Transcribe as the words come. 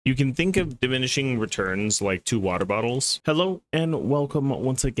You can think of diminishing returns like two water bottles. Hello and welcome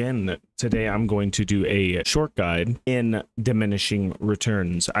once again. Today I'm going to do a short guide in diminishing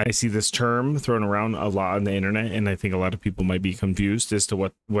returns. I see this term thrown around a lot on the internet, and I think a lot of people might be confused as to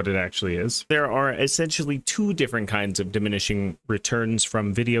what it actually is. There are essentially two different kinds of diminishing returns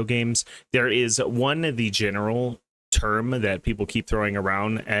from video games. There is one, the general term that people keep throwing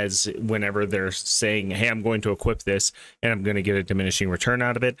around as whenever they're saying, hey, I'm going to equip this and I'm going to get a diminishing return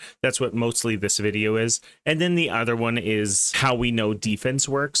out of it. That's what mostly this video is. And then the other one is how we know defense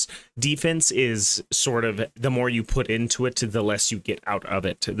works. Defense is sort of the more you put into it, the less you get out of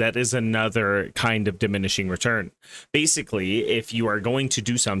it. That is another kind of diminishing return. Basically, if you are going to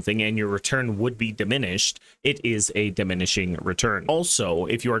do something and your return would be diminished, it is a diminishing return. Also,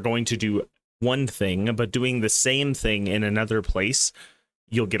 if you are going to do one thing, but doing the same thing in another place,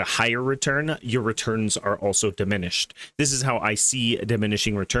 you'll get a higher return. Your returns are also diminished. This is how I see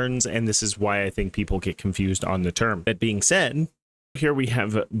diminishing returns, and this is why I think people get confused on the term. That being said, here we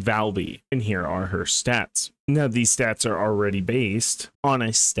have Valby, and here are her stats. Now, these stats are already based on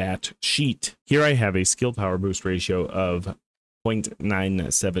a stat sheet. Here I have a skill power boost ratio of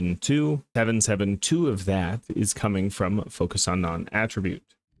 0.972. 772 of that is coming from focus on non-attribute.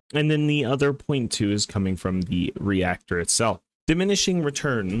 And then the other 0.2 is coming from the reactor itself. Diminishing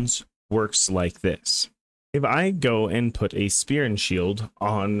returns works like this. If I go and put a spear and shield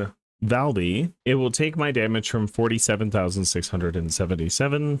on Valby, it will take my damage from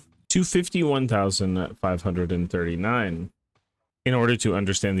 47,677 to 51,539. In order to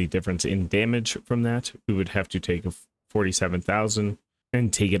understand the difference in damage from that, we would have to take 47,000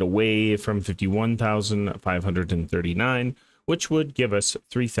 and take it away from 51,539, which would give us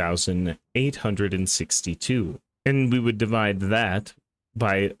 3,862. And we would divide that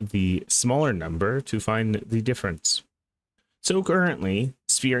by the smaller number to find the difference. So currently,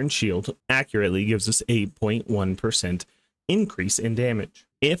 Spear and Shield accurately gives us a 0.1% increase in damage.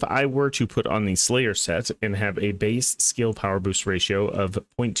 If I were to put on the Slayer set and have a base skill power boost ratio of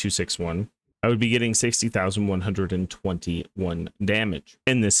 0.261, I would be getting 60,121 damage.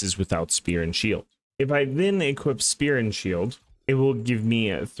 And this is without Spear and Shield. If I then equip Spear and Shield, it will give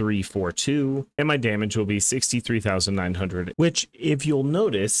me a 342, and my damage will be 63,900, which, if you'll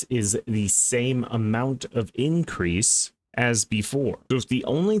notice, is the same amount of increase as before. So if the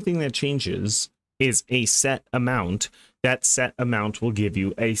only thing that changes is a set amount, that set amount will give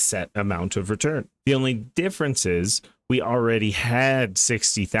you a set amount of return. The only difference is we already had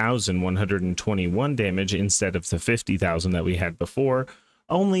 60,121 damage instead of the 50,000 that we had before,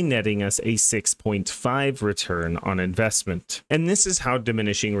 only netting us a 6.5 return on investment. And this is how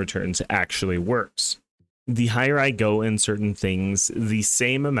diminishing returns actually works. The higher I go in certain things, the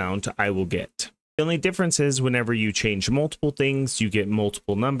same amount I will get. The only difference is whenever you change multiple things, you get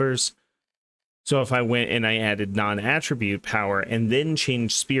multiple numbers. So if I went and I added non-attribute power and then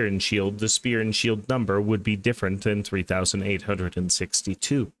changed Spear and Shield, the Spear and Shield number would be different than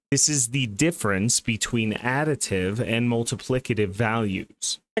 3,862. This is the difference between additive and multiplicative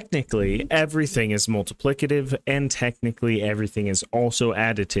values. Technically, everything is multiplicative, and technically everything is also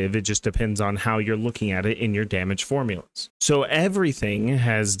additive. It just depends on how you're looking at it in your damage formulas. So everything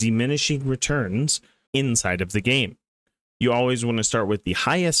has diminishing returns inside of the game. You always want to start with the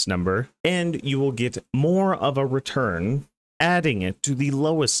highest number, and you will get more of a return adding it to the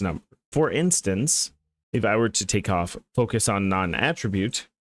lowest number. For instance, if I were to take off focus on non-attribute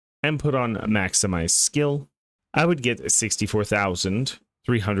and put on maximize skill, I would get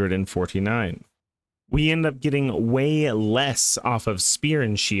 64,349. We end up getting way less off of Spear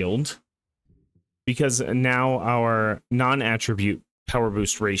and Shield because now our non-attribute power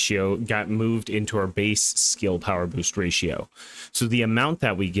boost ratio got moved into our base skill power boost ratio. So the amount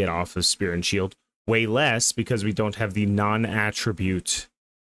that we get off of Spear and Shield, way less because we don't have the non-attribute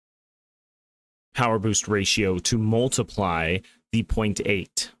power boost ratio to multiply the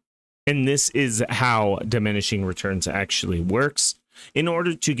 0.8. And this is how diminishing returns actually works. In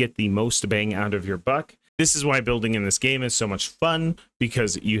order to get the most bang out of your buck, this is why building in this game is so much fun,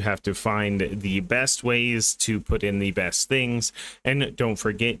 because you have to find the best ways to put in the best things. And don't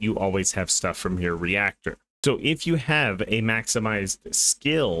forget, you always have stuff from your reactor. So if you have a maximized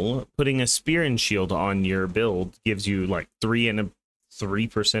skill, putting a Spear and Shield on your build gives you like 3%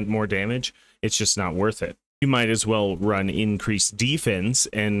 more damage. It's just not worth it. You might as well run increased defense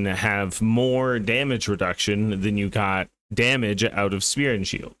and have more damage reduction than you got damage out of Spear and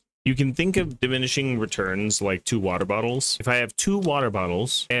Shield. You can think of diminishing returns like two water bottles. If I have two water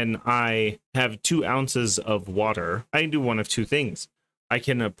bottles and I have 2 ounces of water, I can do one of two things. I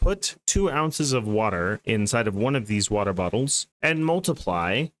can put 2 ounces of water inside of one of these water bottles and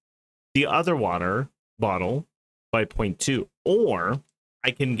multiply the other water bottle by 0.2. Or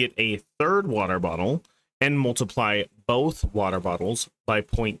I can get a third water bottle and multiply both water bottles by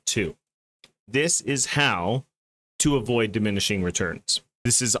 0.2. This is how to avoid diminishing returns.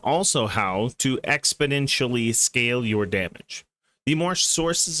 This is also how to exponentially scale your damage. The more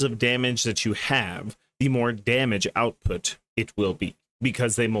sources of damage that you have, the more damage output it will be,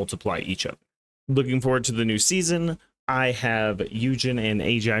 because they multiply each other. Looking forward to the new season. I have Yujin and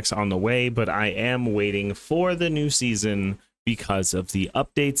Ajax on the way, but I am waiting for the new season because of the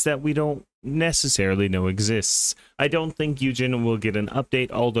updates that we don't necessarily know exists. I don't think Yujin will get an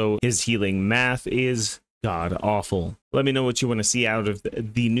update, although his healing math is god awful. Let me know what you want to see out of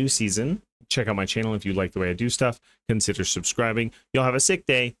the new season. Check out my channel if you like the way I do stuff. Consider subscribing. Y'all have a sick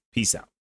day. Peace out.